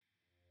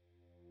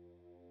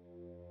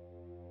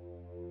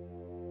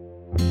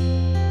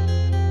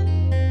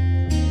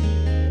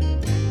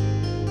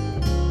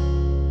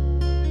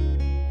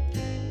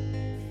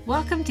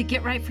Welcome to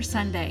Get Right for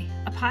Sunday,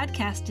 a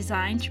podcast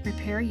designed to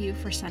prepare you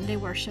for Sunday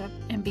worship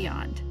and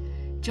beyond.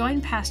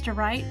 Join Pastor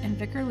Wright and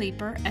Vicar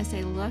Leeper as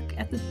they look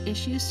at the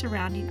issues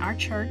surrounding our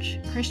church,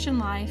 Christian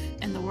life,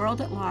 and the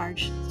world at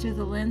large through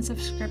the lens of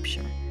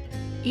Scripture.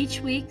 Each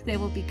week, they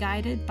will be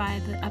guided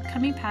by the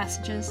upcoming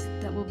passages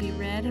that will be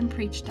read and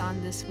preached on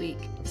this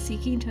week,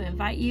 seeking to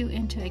invite you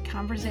into a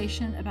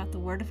conversation about the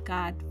Word of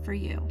God for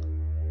you.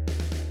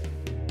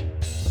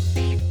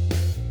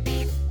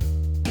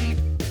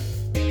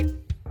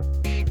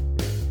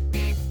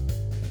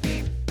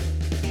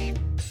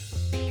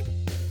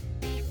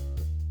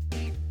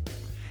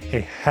 A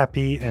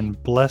happy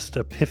and blessed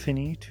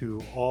Epiphany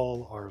to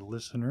all our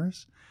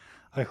listeners.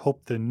 I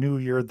hope the new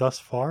year thus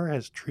far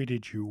has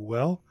treated you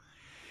well.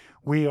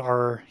 We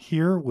are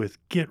here with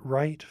Get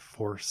Right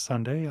for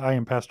Sunday. I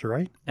am Pastor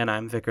Wright. And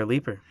I'm Vicar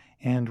Leeper.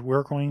 And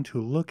we're going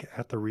to look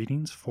at the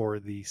readings for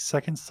the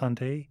second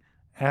Sunday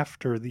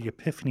after the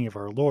Epiphany of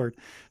our Lord,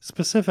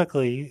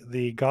 specifically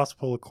the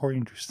Gospel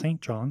according to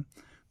St. John,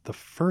 the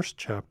first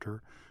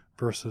chapter,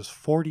 verses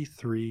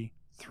 43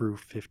 through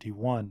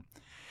 51.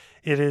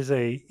 It is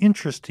an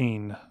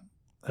interesting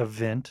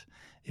event.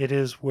 It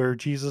is where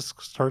Jesus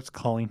starts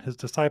calling his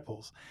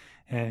disciples,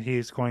 and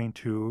he's going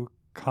to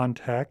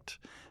contact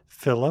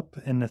Philip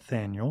and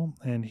Nathanael,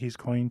 and he's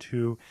going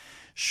to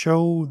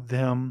show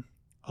them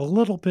a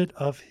little bit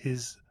of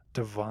his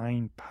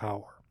divine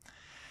power.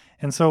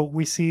 And so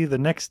we see the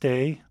next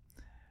day,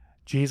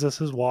 Jesus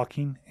is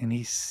walking, and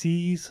he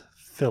sees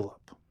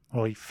Philip.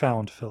 Well, he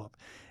found Philip,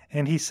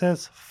 and he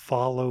says,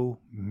 "Follow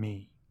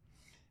me."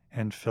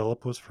 And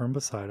Philip was from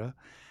Bethsaida,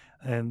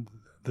 and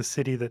the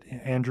city that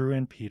Andrew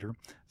and Peter.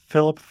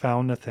 Philip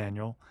found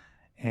Nathanael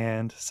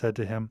and said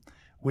to him,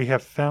 "We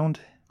have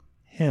found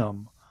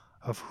him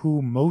of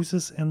whom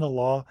Moses in the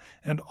law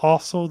and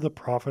also the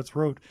prophets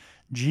wrote,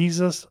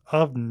 Jesus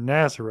of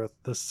Nazareth,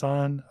 the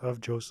son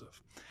of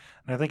Joseph."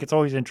 And I think it's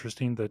always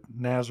interesting that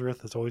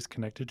Nazareth is always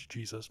connected to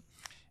Jesus.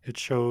 It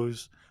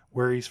shows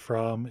where he's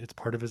from. It's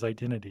part of his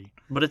identity.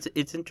 But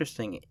it's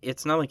interesting.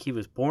 It's not like he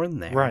was born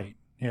there. Right.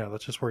 Yeah,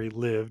 that's just where he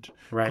lived,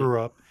 Right. grew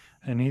up,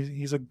 and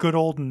he's a good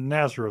old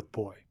Nazareth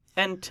boy.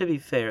 And to be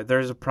fair,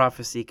 there's a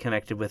prophecy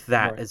connected with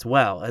that Right. as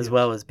well Yes.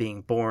 as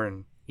being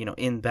born,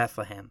 in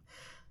Bethlehem.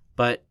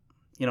 But,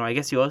 I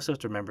guess you also have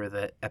to remember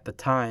that at the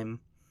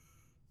time,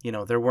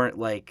 there weren't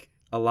like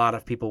a lot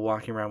of people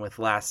walking around with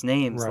last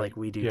names Right. like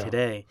we do Yeah.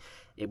 today.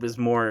 It was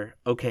more,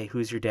 okay,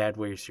 who's your dad?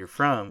 Where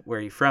are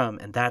you from?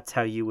 And that's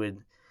how you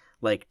would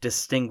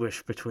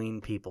distinguish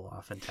between people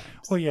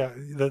oftentimes. Well, yeah,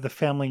 the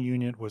family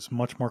unit was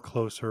much more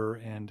closer,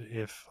 and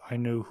if I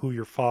knew who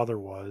your father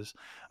was,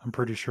 I'm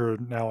pretty sure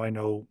now I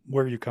know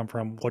where you come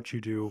from, what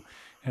you do,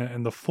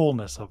 and the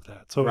fullness of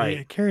that. So Right.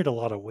 it carried a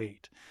lot of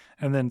weight.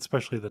 And then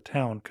especially the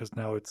town, because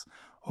now it's,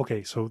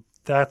 okay, so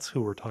that's who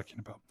we're talking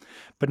about.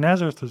 But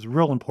Nazareth is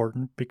real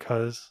important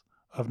because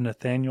of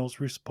Nathanael's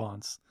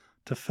response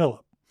to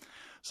Philip.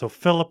 So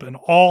Philip, in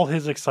all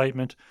his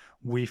excitement,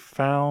 we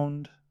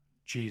found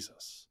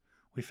Jesus.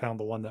 We found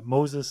the one that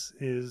Moses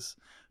is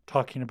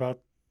talking about,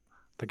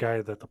 the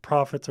guy that the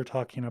prophets are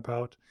talking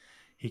about.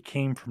 He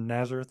came from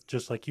Nazareth,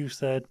 just like you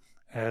said,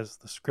 as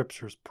the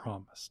scriptures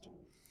promised.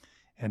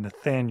 And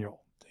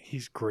Nathanael,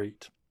 he's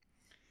great.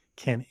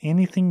 Can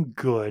anything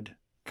good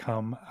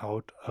come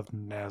out of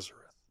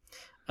Nazareth?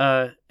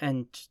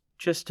 And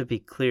just to be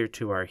clear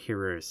to our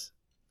hearers,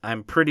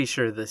 I'm pretty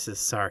sure this is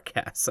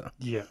sarcasm.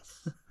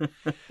 Yes.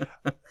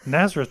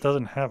 Nazareth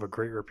doesn't have a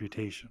great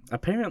reputation.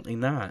 Apparently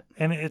not.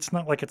 And it's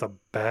not like it's a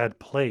bad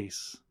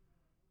place,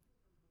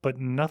 but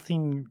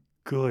nothing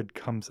good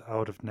comes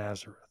out of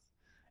Nazareth.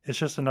 It's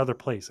just another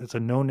place. It's a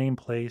no-name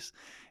place.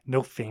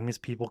 No famous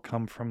people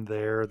come from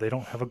there. They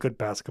don't have a good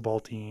basketball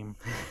team.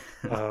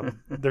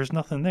 There's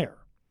nothing there.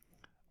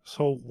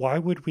 So why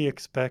would we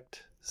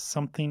expect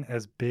something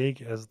as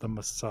big as the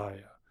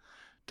Messiah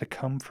to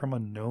come from a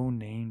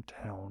no-name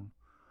town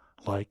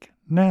like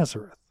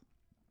Nazareth?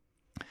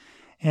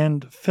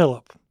 And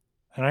Philip,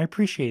 and I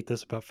appreciate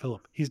this about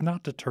Philip, he's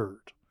not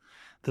deterred.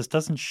 This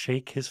doesn't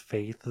shake his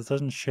faith. This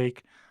doesn't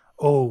shake,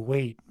 oh,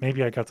 wait,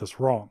 maybe I got this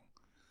wrong.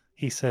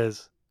 He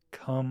says,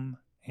 "Come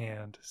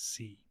and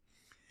see."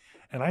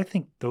 And I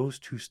think those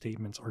two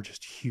statements are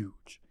just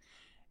huge.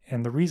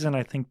 And the reason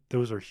I think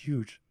those are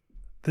huge,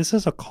 this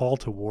is a call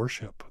to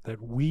worship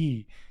that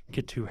we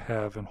get to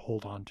have and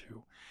hold on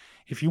to.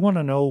 If you want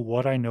to know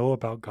what I know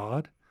about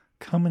God,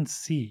 come and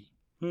see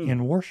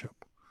in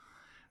worship.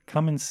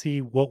 Come and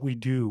see what we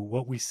do,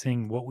 what we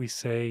sing, what we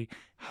say.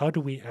 How do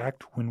we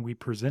act when we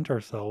present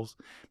ourselves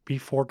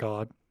before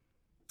God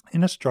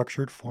in a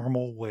structured,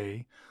 formal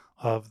way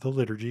of the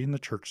liturgy and the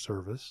church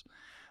service?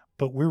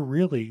 But we're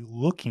really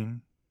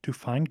looking to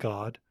find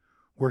God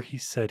where he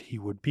said he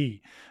would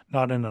be.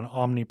 Not in an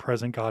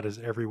omnipresent God is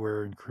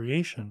everywhere in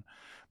creation,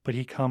 but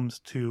he comes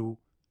to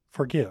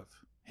forgive.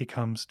 He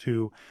comes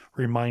to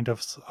remind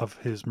us of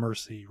his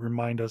mercy,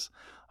 remind us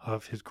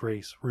of his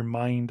grace,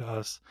 remind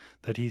us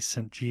that he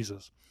sent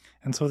Jesus.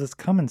 And so this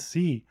come and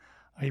see,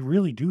 I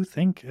really do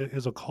think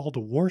is a call to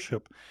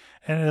worship.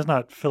 And it's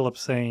not Philip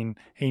saying,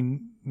 "Hey,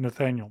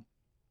 Nathanael,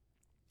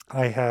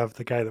 I have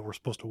the guy that we're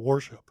supposed to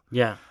worship.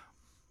 Yeah.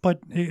 But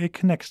it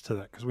connects to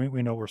that because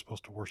we know we're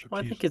supposed to worship Well,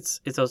 I Jesus.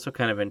 think it's also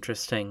kind of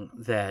interesting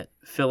that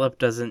Philip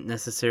doesn't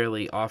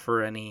necessarily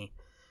offer any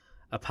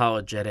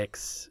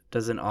apologetics,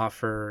 doesn't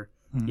offer,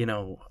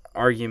 Mhm.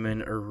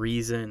 argument or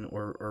reason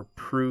or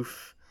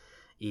proof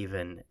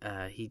even.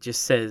 He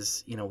just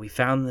says, we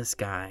found this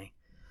guy,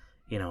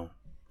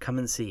 come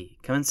and see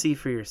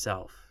for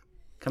yourself.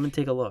 Come and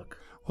take a look.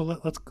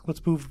 Well,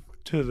 let's move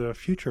to the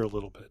future a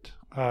little bit.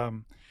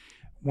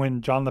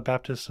 When John the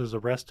Baptist is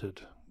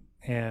arrested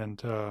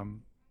and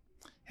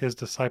his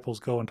disciples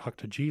go and talk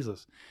to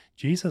Jesus,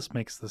 Jesus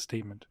makes the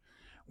statement,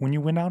 when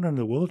you went out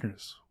into the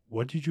wilderness,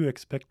 what did you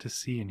expect to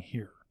see and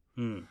hear?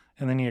 Mm.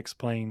 And then he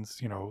explains,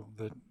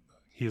 that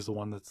he's the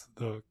one that's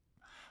the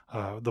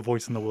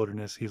voice in the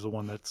wilderness. He's the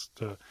one that's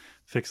to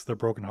fix the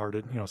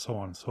brokenhearted, so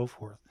on and so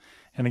forth.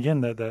 And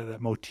again, that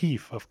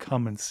motif of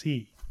come and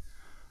see,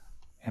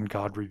 and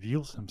God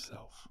reveals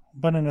himself,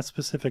 but in a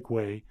specific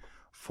way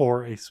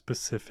for a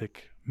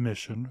specific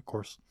mission, of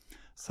course,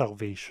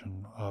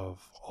 salvation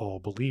of all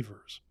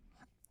believers.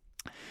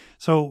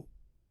 So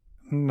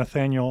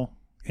Nathaniel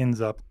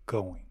ends up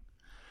going.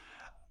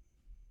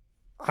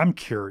 I'm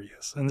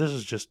curious, and this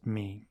is just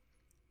me.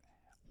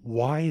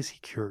 Why is he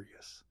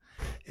curious?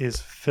 Is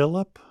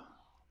Philip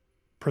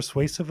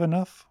persuasive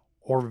enough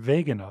or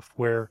vague enough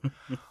where,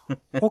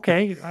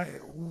 okay,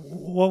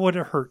 what would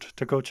it hurt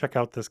to go check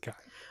out this guy?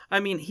 I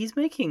mean, he's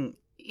making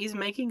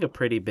a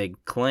pretty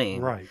big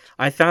claim. Right.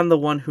 I found the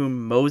one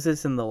whom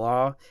Moses in the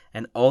law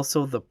and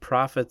also the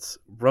prophets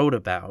wrote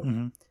about,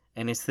 and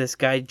it's this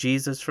guy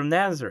Jesus from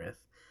Nazareth.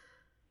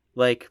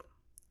 Like,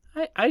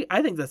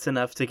 I think that's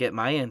enough to get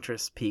my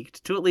interest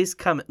piqued, to at least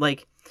come.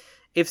 Like,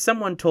 if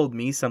someone told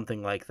me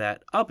something like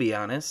that, I'll be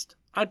honest,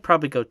 I'd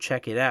probably go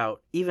check it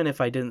out, even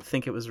if I didn't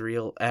think it was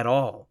real at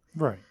all.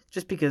 Right.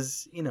 Just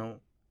because,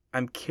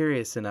 I'm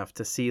curious enough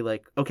to see,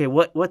 like, okay,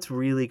 what's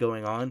really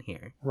going on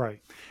here?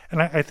 Right.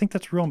 And I think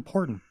that's real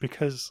important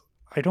because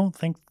I don't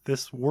think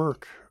this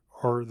work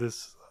or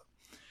this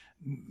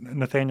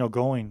Nathaniel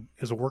going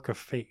is a work of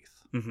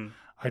faith. Mm-hmm.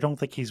 I don't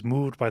think he's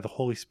moved by the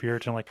Holy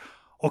Spirit and like,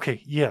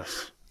 okay,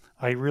 yes,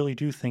 I really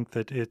do think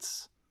that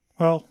it's,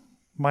 well,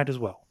 might as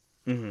well.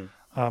 Mm-hmm.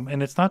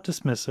 And it's not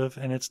dismissive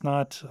and it's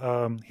not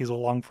he's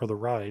along for the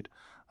ride.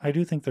 I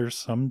do think there's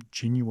some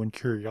genuine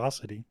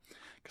curiosity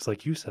because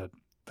like you said,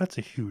 that's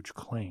a huge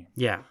claim.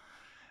 Yeah.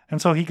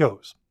 And so he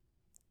goes.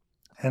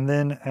 And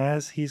then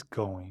as he's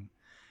going,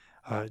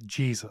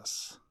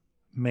 Jesus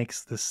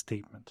makes this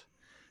statement,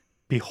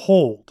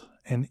 behold,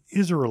 an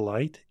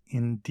Israelite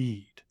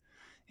indeed,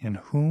 in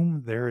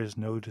whom there is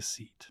no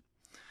deceit.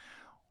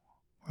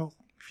 Well,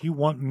 if you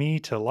want me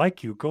to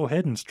like you, go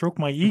ahead and stroke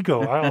my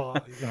ego.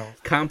 I'll,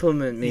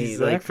 compliment me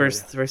Exactly. like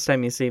first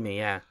time you see me.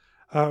 Yeah.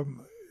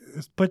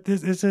 But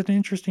this is an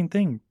interesting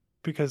thing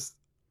because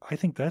I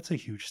think that's a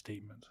huge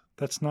statement.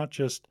 That's not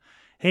just,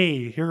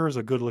 hey, here's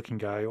a good-looking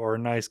guy or a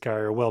nice guy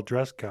or a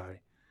well-dressed guy,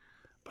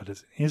 but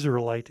it's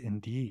Israelite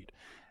indeed.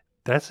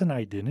 That's an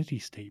identity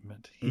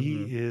statement.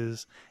 He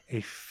is a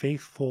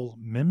faithful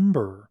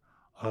member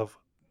of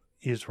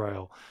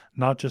Israel,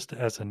 not just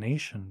as a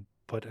nation,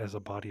 but as a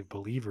body of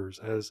believers,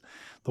 as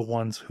the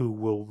ones who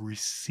will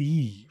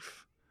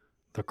receive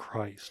the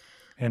Christ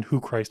and who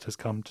Christ has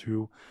come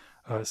to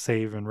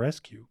save and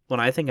rescue.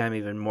 Well, I think I'm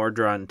even more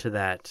drawn to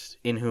that,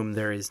 in whom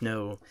there is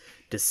no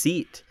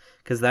deceit,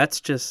 because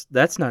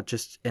that's not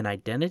just an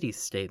identity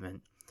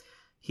statement.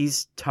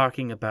 He's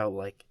talking about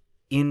like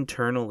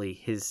internally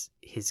his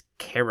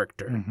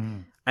character. Mm-hmm.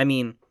 I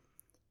mean,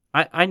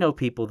 I know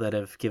people that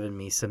have given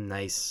me some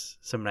nice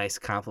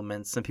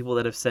compliments, some people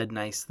that have said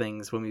nice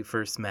things when we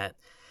first met,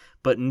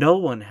 but no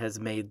one has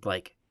made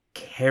like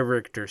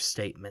character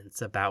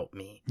statements about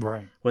me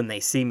Right. when they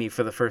see me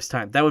for the first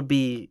time. That would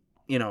be,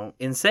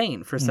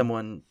 insane for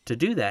someone to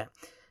do that,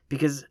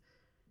 because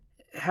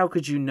how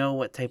could you know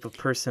what type of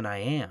person I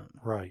am?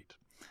 Right.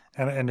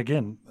 And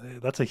again,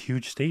 that's a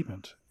huge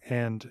statement.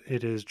 And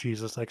it is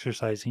Jesus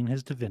exercising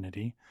his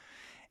divinity.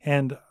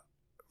 And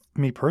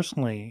me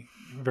personally,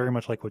 very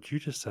much like what you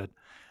just said,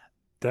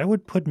 that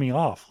would put me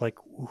off. Like,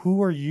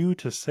 who are you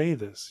to say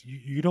this?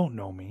 You don't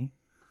know me.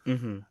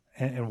 Mm-hmm.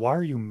 And why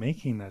are you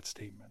making that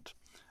statement?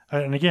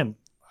 And again,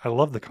 I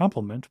love the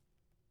compliment,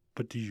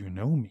 but do you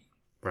know me?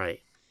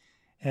 Right.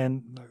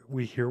 And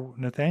we hear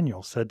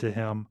Nathaniel said to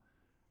him,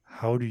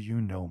 how do you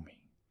know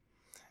me?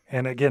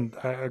 And again,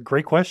 a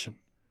great question.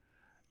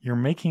 You're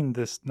making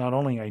this not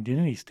only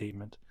identity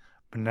statement,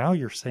 but now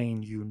you're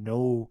saying you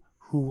know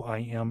who I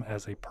am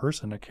as a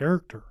person, a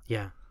character.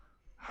 Yeah.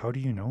 How do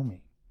you know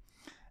me?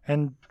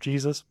 And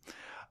Jesus,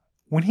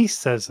 when he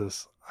says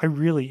this, I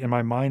really, in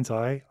my mind's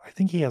eye, I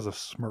think he has a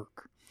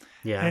smirk.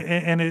 Yeah.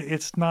 And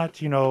it's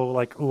not,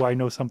 like, oh, I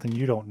know something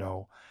you don't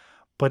know,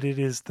 but it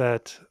is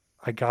that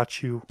I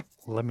got you,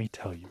 let me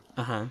tell you.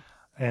 Uh-huh.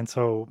 And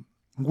so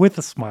with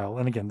a smile,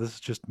 and again, this is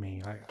just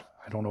me.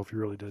 I don't know if you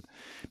really did.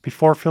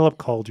 Before Philip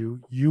called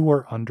you, you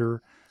were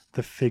under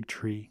the fig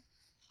tree,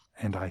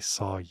 and I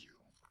saw you.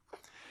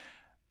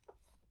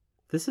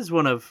 This is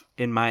one of,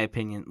 in my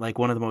opinion, like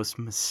one of the most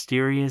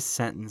mysterious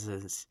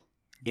sentences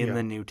in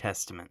the New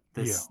Testament.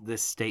 This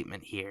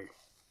statement here.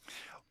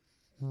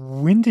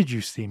 When did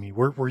you see me?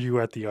 Were you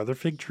at the other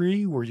fig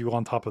tree? Were you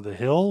on top of the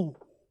hill?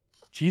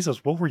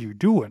 Jesus, what were you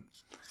doing?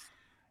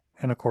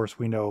 And of course,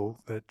 we know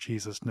that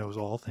Jesus knows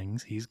all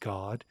things. He's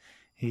God.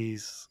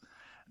 He's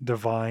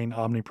divine,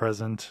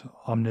 omnipresent,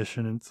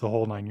 omniscient, the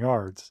whole 9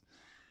 yards.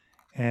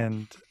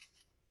 And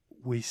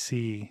we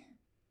see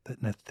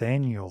that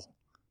Nathanael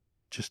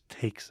just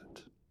takes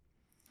it.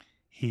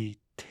 He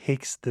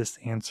takes this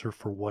answer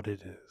for what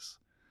it is.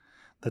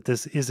 That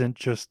this isn't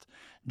just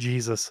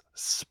Jesus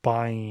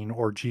spying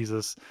or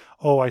Jesus,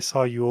 oh, I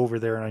saw you over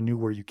there and I knew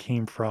where you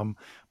came from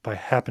by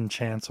happen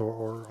chance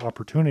or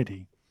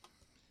opportunity.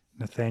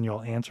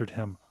 Nathanael answered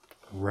him,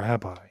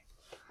 Rabbi,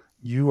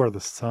 you are the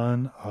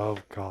Son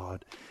of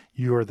God.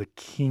 You are the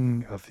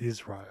King of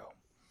Israel.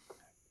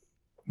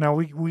 Now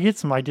we get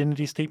some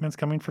identity statements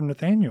coming from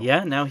Nathanael.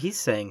 Yeah, now he's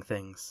saying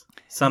things.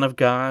 Son of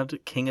God,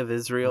 King of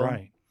Israel.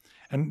 Right.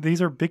 And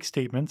these are big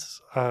statements.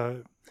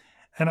 And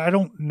I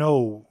don't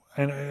know,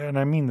 and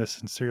I mean this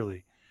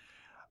sincerely,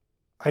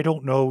 I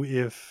don't know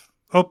if,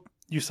 oh,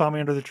 you saw me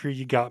under the tree,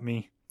 you got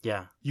me.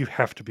 Yeah. You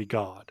have to be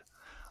God.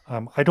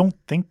 I don't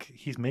think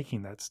he's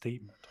making that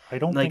statement. I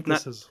don't think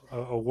this is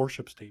a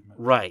worship statement.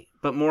 Right.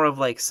 But more of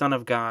like Son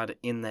of God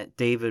in that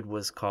David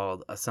was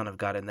called a son of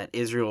God and that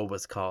Israel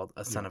was called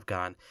a son of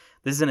God.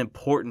 This is an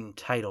important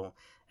title.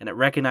 And it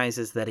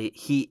recognizes that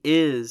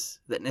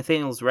that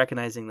Nathanael's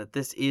recognizing that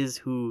this is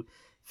who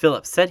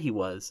Philip said he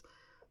was,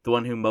 the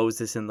one who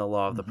Moses in the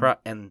law of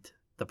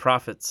the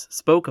prophets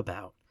spoke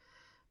about.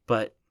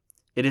 But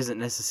it isn't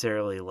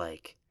necessarily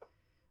like,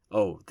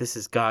 oh, this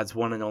is God's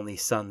one and only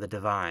Son, the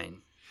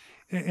divine.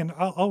 And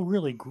I'll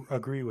really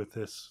agree with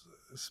this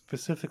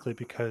specifically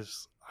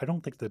because I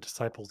don't think the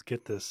disciples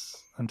get this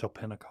until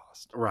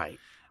Pentecost. Right.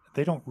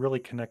 They don't really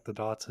connect the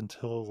dots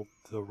until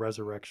the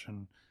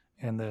resurrection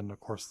and then,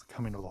 of course, the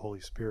coming of the Holy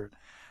Spirit.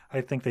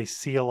 I think they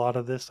see a lot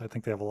of this. I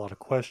think they have a lot of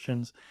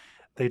questions.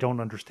 They don't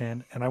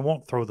understand, and I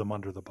won't throw them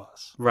under the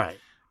bus. Right.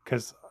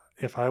 Because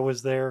if I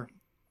was there,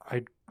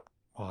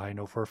 I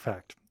know for a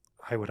fact,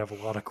 I would have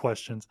a lot of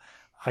questions.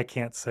 I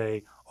can't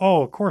say,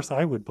 oh, of course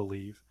I would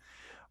believe.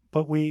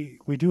 But we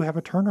do have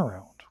a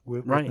turnaround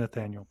with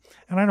Nathanael.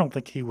 And I don't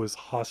think he was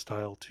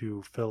hostile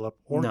to Philip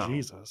or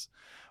Jesus.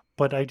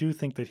 But I do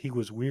think that he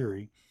was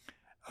weary.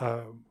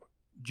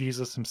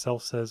 Jesus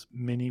himself says,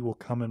 many will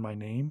come in my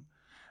name.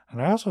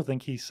 And I also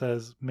think he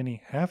says,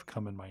 many have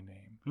come in my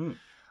name.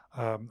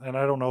 And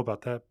I don't know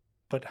about that.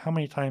 But how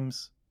many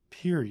times,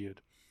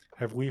 period,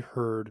 have we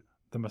heard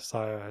the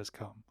Messiah has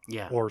come?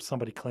 Yeah. Or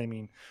somebody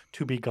claiming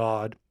to be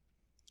God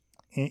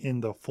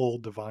in the full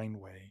divine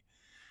way.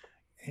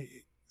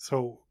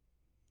 So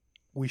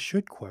we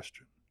should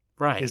question,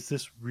 right? Is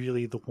this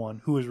really the one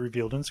who is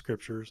revealed in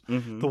scriptures,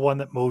 mm-hmm. the one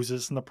that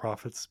Moses and the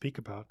prophets speak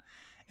about?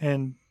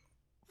 And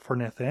for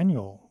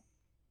Nathanael,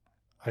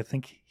 I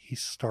think he's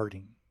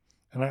starting.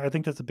 And I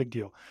think that's a big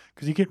deal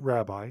because you get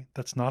rabbi.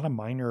 That's not a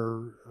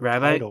minor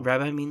title.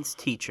 Rabbi means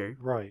teacher.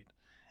 Right.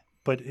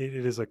 But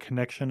it is a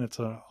connection. It's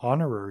an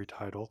honorary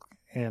title.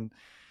 And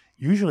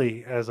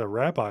usually as a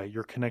rabbi,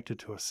 you're connected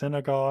to a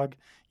synagogue.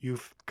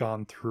 You've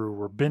gone through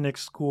rabbinic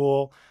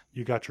school.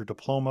 You got your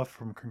diploma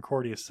from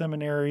Concordia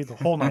Seminary, the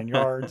whole 9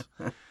 yards.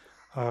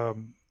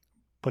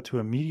 But to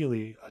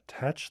immediately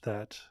attach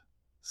that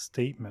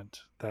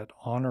statement, that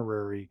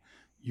honorary,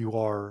 you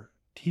are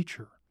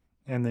teacher,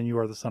 and then you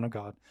are the Son of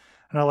God.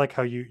 And I like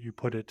how you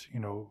put it,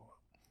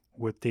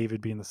 with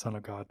David being the Son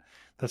of God.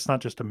 That's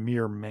not just a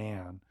mere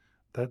man.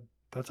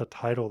 That's a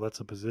title. That's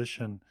a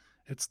position.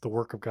 It's the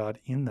work of God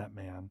in that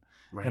man.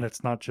 Right. And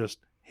it's not just,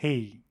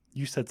 hey,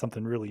 you said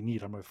something really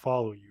neat. I'm going to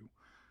follow you.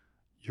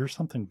 You're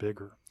something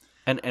bigger.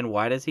 And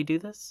why does he do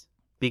this?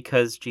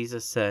 Because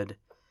Jesus said,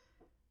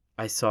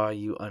 I saw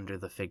you under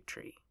the fig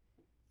tree.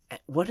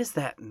 What does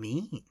that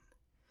mean?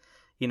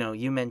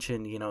 You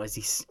mentioned, is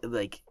he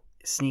like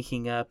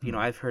sneaking up?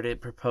 I've heard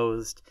it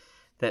proposed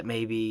that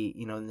maybe,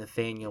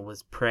 Nathanael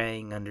was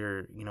praying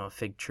under, a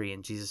fig tree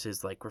and Jesus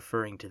is like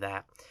referring to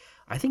that.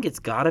 I think it's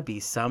got to be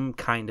some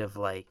kind of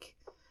like,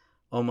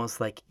 almost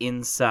like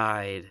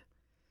inside,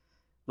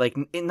 like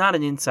not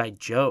an inside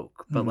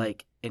joke, but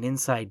like an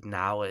inside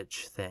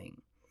knowledge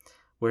thing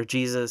where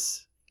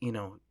Jesus,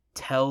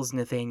 tells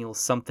Nathanael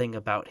something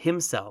about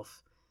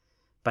himself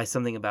by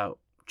something about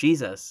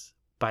Jesus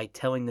by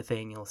telling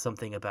Nathanael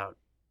something about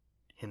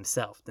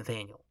himself,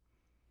 Nathanael.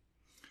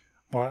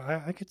 Well,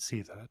 I could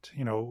see that.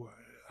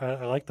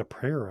 I like the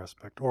prayer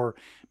aspect. Or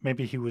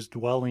maybe he was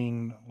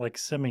dwelling like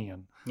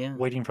Simeon,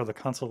 waiting for the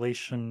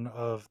consolation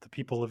of the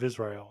people of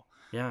Israel.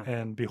 Yeah.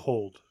 And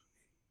behold,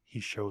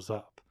 he shows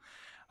up.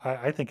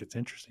 I think it's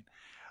interesting.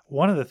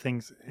 One of the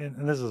things,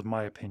 and this is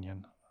my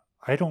opinion,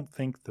 I don't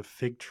think the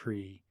fig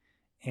tree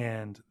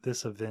and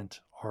this event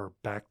are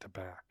back to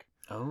back.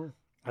 Oh.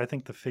 I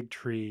think the fig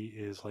tree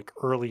is like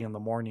early in the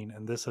morning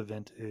and this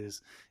event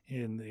is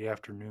in the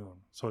afternoon.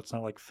 So it's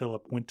not like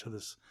Philip went to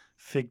this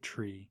fig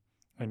tree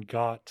and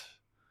got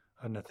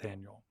a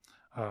Nathanael.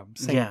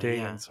 same day,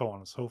 yeah. and so on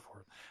and so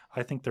forth.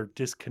 I think they're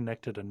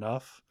disconnected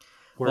enough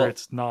where Well,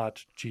 it's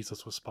not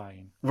Jesus was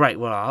spying. right.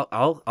 Well,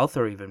 I'll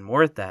throw even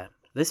more at that.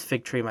 This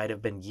fig tree might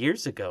have been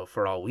years ago,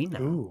 for all we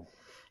know.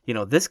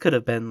 Ooh, This could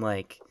have been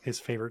like, his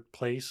favorite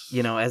place.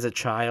 as a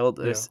child.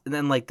 Yeah. And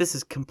then, like, this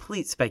is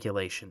complete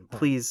speculation. Right.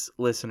 Please,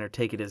 listener,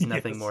 take it as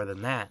nothing Yes. more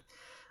than that.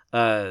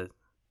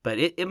 But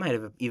it might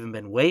have even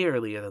been way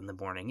earlier than the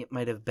morning. It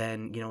might have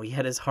been, he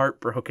had his heart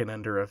broken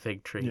under a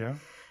fig tree.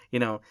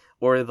 Yeah.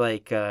 Or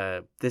like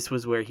this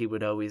was where he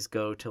would always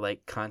go to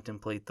like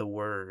contemplate the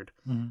word,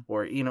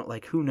 or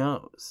like who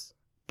knows.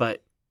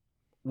 But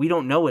we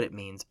don't know what it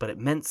means, but it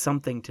meant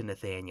something to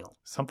Nathaniel.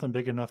 Something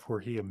big enough where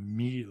he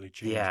immediately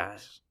changes. Yeah.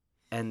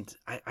 And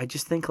I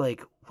just think,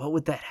 like, what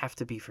would that have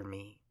to be for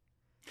me?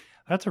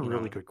 That's a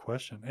really good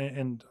question.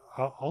 And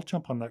I'll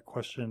jump on that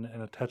question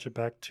and attach it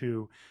back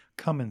to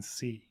come and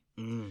see.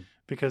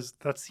 Because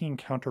that's the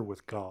encounter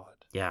with God.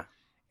 Yeah.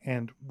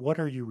 And what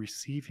are you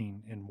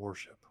receiving in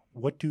worship?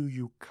 What do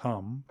you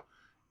come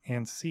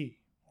and see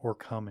or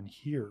come and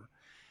hear?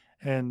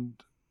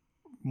 And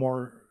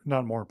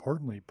not more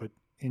importantly, but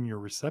in your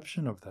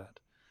reception of that,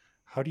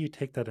 how do you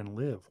take that and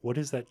live? What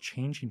is that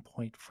changing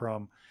point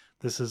from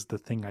this is the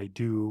thing I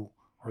do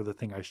or the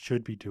thing I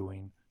should be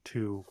doing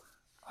to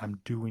I'm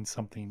doing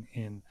something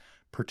in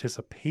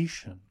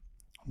participation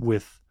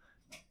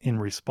in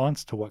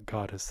response to what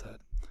God has said?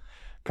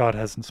 God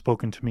hasn't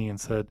spoken to me and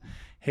said,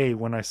 hey,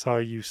 when I saw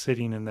you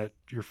sitting in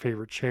your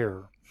favorite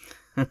chair,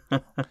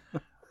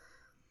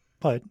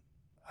 but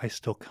I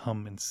still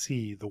come and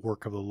see the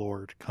work of the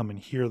Lord, come and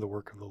hear the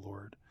work of the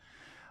Lord.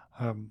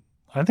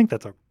 I think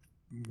that's a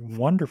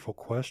wonderful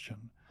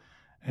question.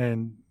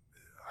 And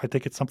I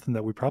think it's something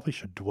that we probably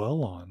should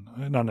dwell on,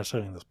 not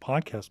necessarily in this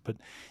podcast, but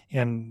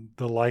in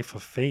the life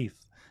of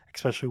faith,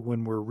 especially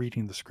when we're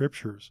reading the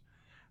scriptures.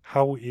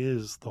 How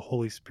is the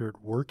Holy Spirit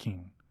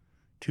working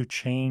to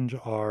change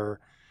our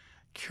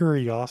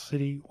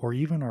curiosity or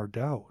even our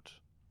doubt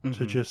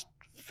to just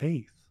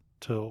faith,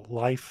 to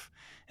life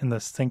in the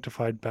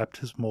sanctified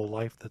baptismal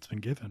life that's been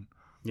given?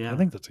 Yeah. I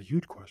think that's a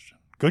huge question.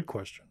 Good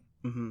question.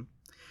 Mm-hmm.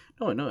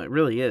 No, it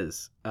really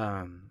is.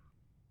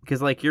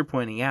 Because like you're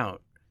pointing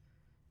out,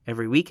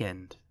 every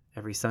weekend,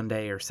 every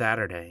Sunday or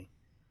Saturday,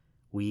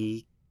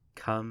 we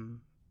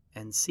come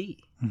and see.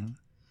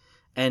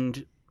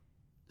 And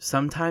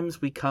sometimes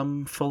we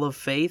come full of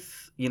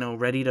faith,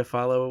 ready to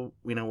follow,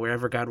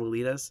 wherever God will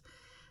lead us.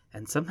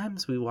 And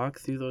sometimes we walk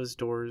through those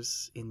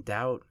doors in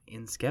doubt,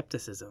 in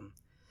skepticism.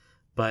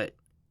 But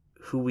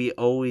who we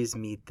always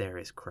meet there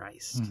is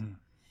Christ,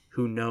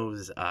 who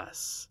knows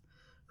us,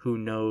 who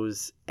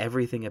knows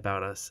everything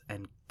about us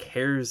and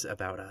cares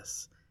about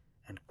us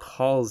and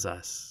calls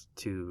us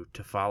to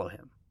follow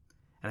him.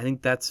 And I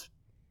think that's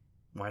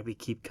why we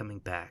keep coming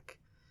back,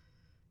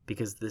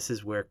 because this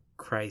is where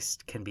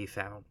Christ can be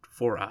found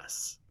for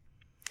us.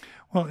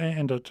 Well,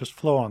 and to just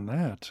flow on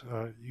that,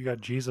 you got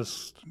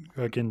Jesus,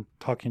 again,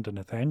 talking to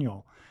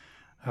Nathaniel.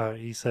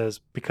 He says,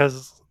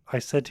 because I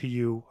said to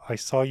you, I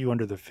saw you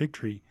under the fig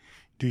tree,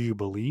 do you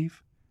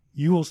believe?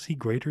 You will see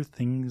greater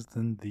things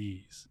than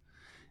these.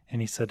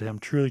 And he said to him,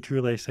 truly,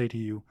 truly, I say to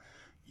you,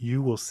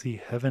 you will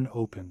see heaven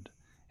opened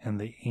and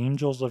the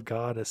angels of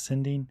God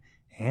ascending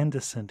and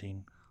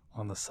descending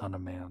on the Son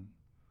of Man.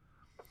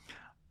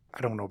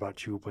 I don't know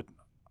about you, but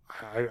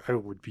I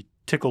would be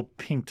tickled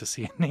pink to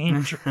see an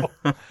angel.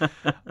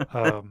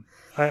 At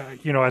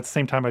the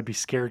same time, I'd be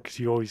scared because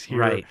you always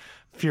hear,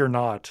 fear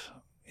not.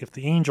 If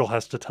the angel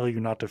has to tell you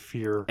not to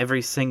fear.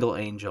 Every single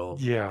angel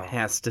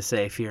has to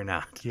say, fear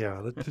not.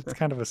 Yeah, it's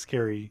kind of a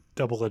scary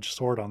double-edged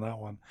sword on that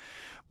one.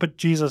 But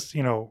Jesus,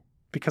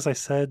 because I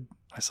said,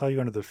 I saw you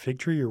under the fig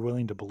tree, you're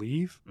willing to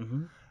believe.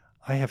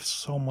 I have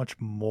so much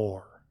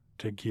more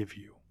to give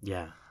you.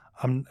 Yeah.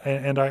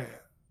 And I,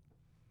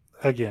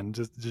 again,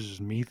 this is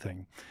just me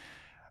thing.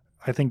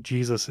 I think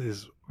Jesus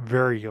is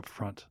very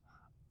upfront.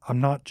 I'm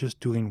not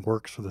just doing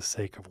works for the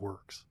sake of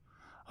works.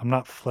 I'm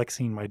not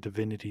flexing my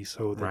divinity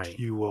so that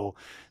you will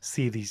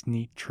see these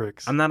neat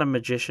tricks. I'm not a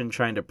magician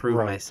trying to prove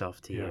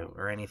myself to you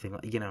or anything,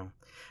 And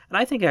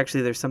I think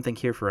actually there's something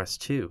here for us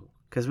too,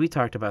 because we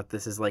talked about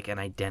this as like an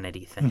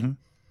identity thing,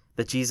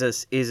 that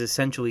Jesus is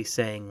essentially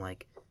saying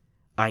like,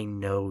 I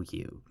know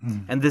you.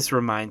 And this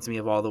reminds me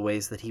of all the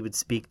ways that he would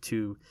speak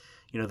to,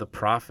 the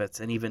prophets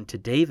and even to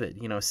David,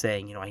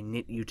 saying, I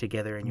knit you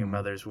together in your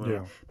mother's womb.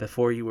 Yeah.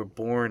 Before you were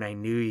born, I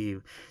knew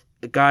you.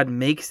 God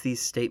makes these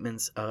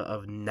statements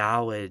of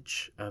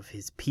knowledge of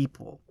his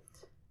people,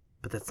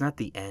 but that's not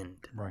the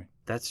end. Right.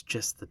 That's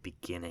just the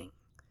beginning.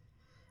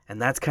 And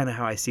that's kind of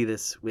how I see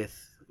this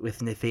with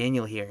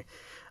Nathaniel here.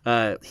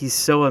 He's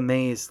so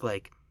amazed,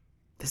 like,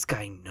 this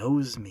guy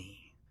knows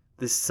me.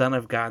 This Son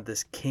of God,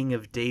 this King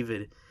of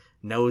David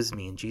knows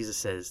me. And Jesus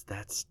says,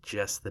 that's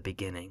just the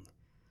beginning.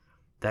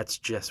 That's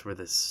just where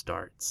this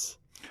starts.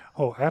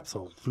 Oh,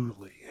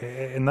 absolutely.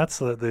 And that's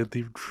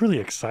the truly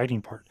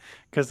exciting part.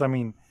 Because,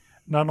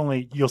 not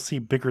only you'll see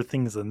bigger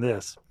things than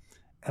this,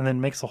 and then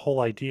makes the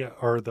whole idea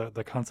or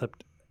the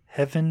concept,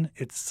 heaven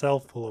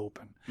itself will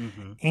open.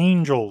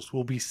 Angels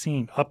will be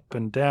seen up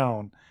and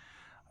down.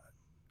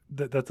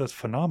 that's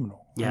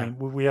phenomenal. Yeah. I mean,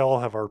 we all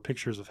have our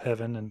pictures of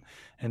heaven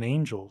and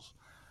angels,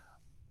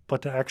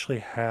 but to actually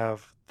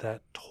have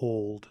that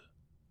told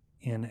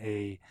in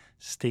a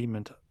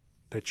statement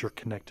that you're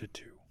connected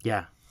to.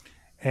 Yeah.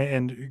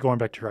 And going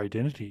back to your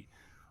identity,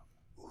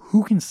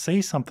 who can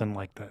say something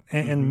like that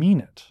and mean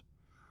it?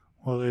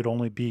 Well, it'd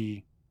only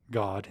be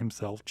God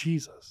himself,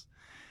 Jesus.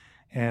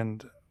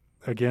 And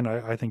again,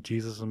 I think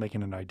Jesus is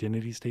making an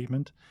identity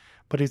statement,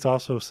 but he's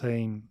also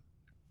saying,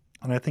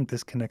 and I think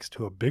this connects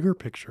to a bigger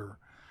picture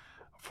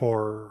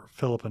for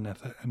Philip and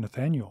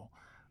Nathaniel,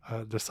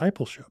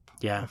 discipleship,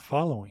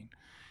 following.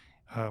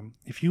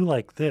 If you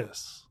like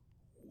this,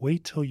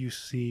 wait till you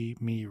see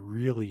me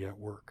really at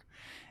work.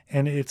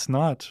 And it's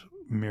not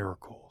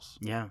miracles.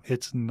 Yeah.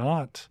 It's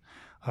not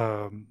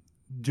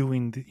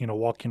doing,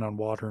 walking on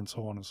water and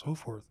so on and so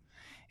forth.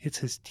 It's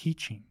his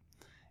teaching.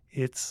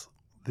 It's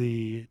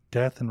the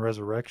death and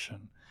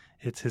resurrection.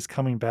 It's his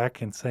coming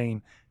back and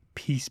saying,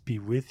 peace be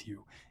with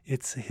you.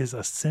 It's his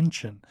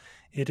ascension.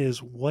 It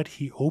is what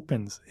he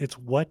opens. It's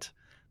what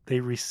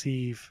they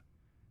receive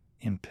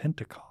in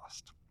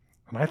Pentecost.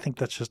 And I think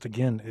that's just,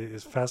 again,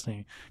 is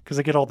fascinating because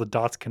I get all the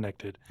dots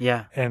connected.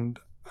 Yeah. And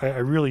I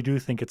really do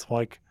think it's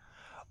like,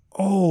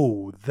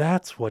 oh,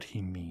 that's what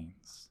he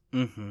means.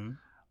 Mm-hmm.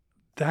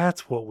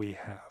 That's what we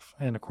have.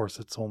 And of course,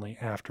 it's only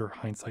after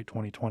hindsight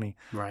 2020,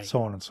 right,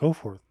 so on and so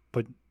forth.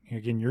 But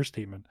again, your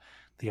statement,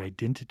 the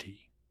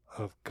identity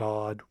of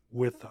God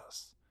with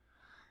us.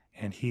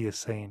 And he is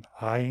saying,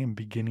 I am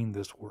beginning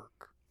this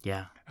work.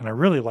 Yeah. And I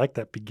really like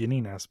that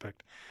beginning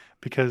aspect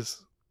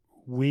because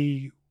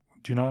we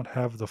do not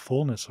have the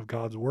fullness of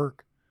God's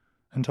work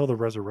until the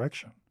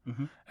resurrection.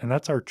 Mm-hmm. And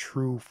that's our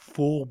true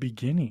full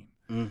beginning.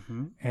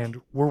 Mm-hmm.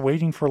 And we're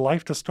waiting for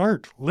life to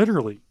start,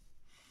 literally.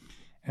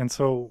 And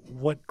so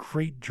what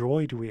great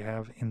joy do we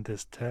have in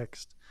this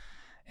text?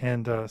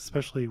 And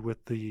especially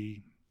with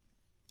the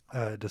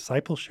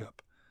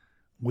discipleship,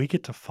 we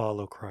get to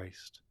follow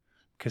Christ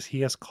because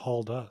he has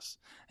called us.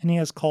 And he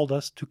has called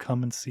us to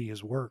come and see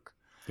his work.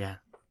 Yeah.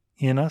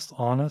 In us,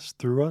 on us,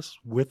 through us,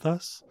 with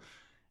us.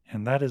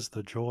 And that is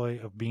the joy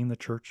of being the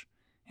church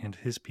and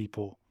his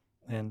people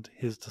and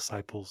his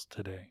disciples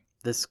today.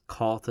 This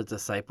call to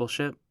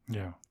discipleship,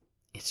 yeah,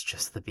 it's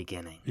just the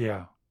beginning.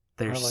 Yeah.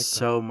 There's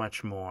so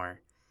much more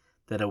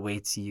that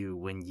awaits you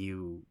when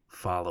you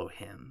follow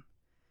him.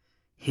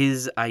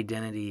 His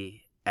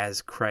identity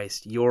as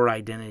Christ, your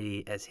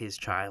identity as his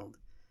child,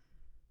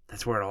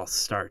 that's where it all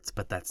starts,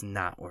 but that's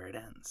not where it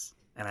ends.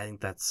 And I think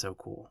that's so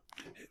cool.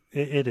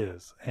 It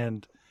is.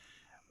 And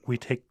we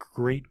take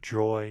great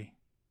joy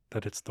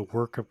that it's the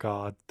work of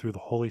God through the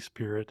Holy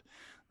Spirit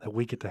that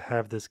we get to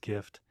have this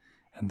gift.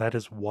 And that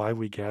is why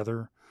we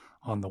gather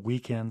on the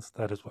weekends.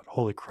 That is what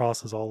Holy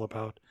Cross is all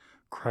about.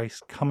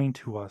 Christ coming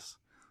to us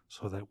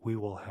so that we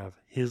will have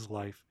his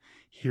life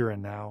here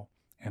and now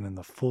and in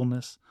the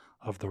fullness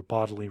of the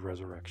bodily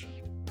resurrection.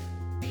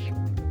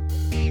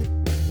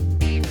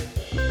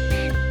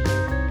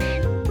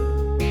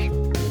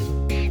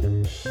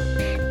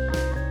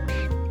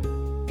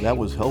 That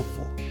was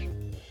helpful.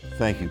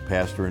 Thank you,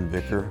 Pastor and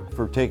Vicar,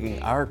 for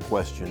taking our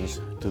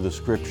questions to the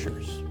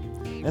Scriptures.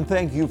 And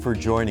thank you for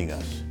joining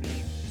us.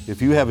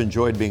 If you have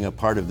enjoyed being a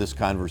part of this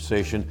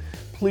conversation,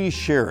 please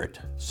share it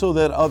so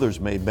that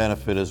others may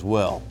benefit as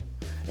well.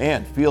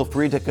 And feel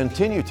free to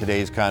continue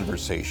today's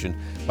conversation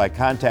by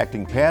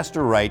contacting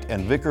Pastor Wright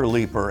and Vicar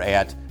Leeper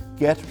at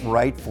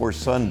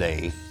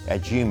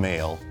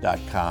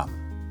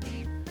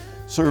getrightforsunday@gmail.com.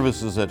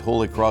 Services at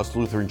Holy Cross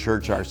Lutheran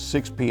Church are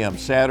 6 p.m.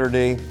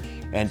 Saturday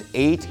and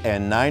 8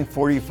 and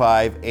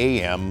 9:45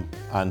 a.m.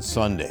 on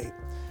Sunday.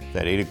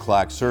 That 8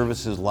 o'clock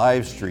service is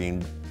live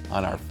streamed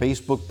on our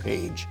Facebook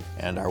page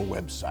and our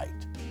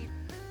website.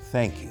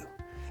 Thank you.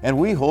 And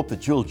we hope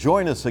that you'll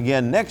join us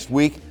again next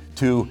week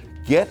to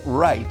Get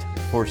Right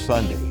for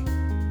Sunday.